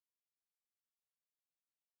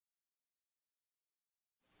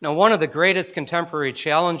Now, one of the greatest contemporary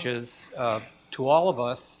challenges to all of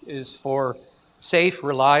us is for safe,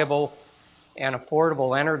 reliable, and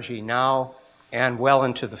affordable energy now and well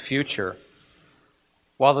into the future.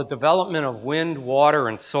 While the development of wind, water,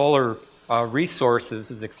 and solar resources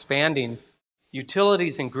is expanding,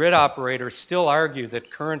 utilities and grid operators still argue that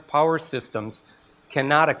current power systems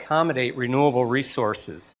cannot accommodate renewable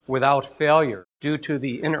resources without failure due to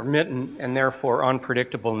the intermittent and therefore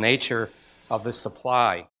unpredictable nature of the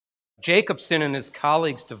supply. Jacobson and his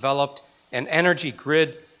colleagues developed an energy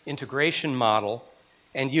grid integration model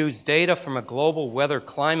and used data from a global weather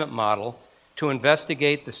climate model to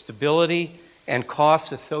investigate the stability and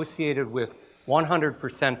costs associated with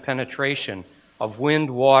 100% penetration of wind,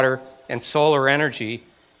 water, and solar energy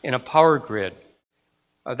in a power grid.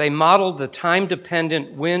 They modeled the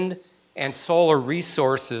time-dependent wind and solar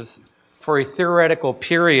resources for a theoretical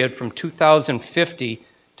period from 2050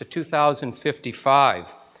 to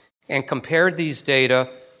 2055 and compared these data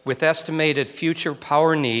with estimated future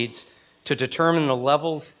power needs to determine the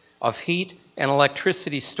levels of heat and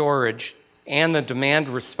electricity storage and the demand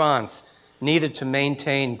response needed to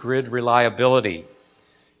maintain grid reliability.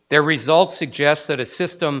 Their results suggest that a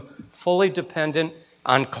system fully dependent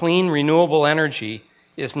on clean, renewable energy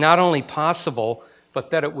is not only possible,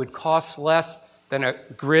 but that it would cost less than a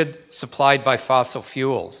grid supplied by fossil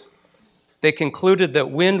fuels. They concluded that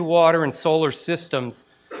wind, water, and solar systems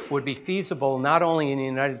would be feasible not only in the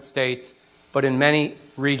United States, but in many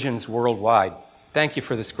regions worldwide. Thank you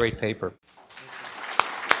for this great paper.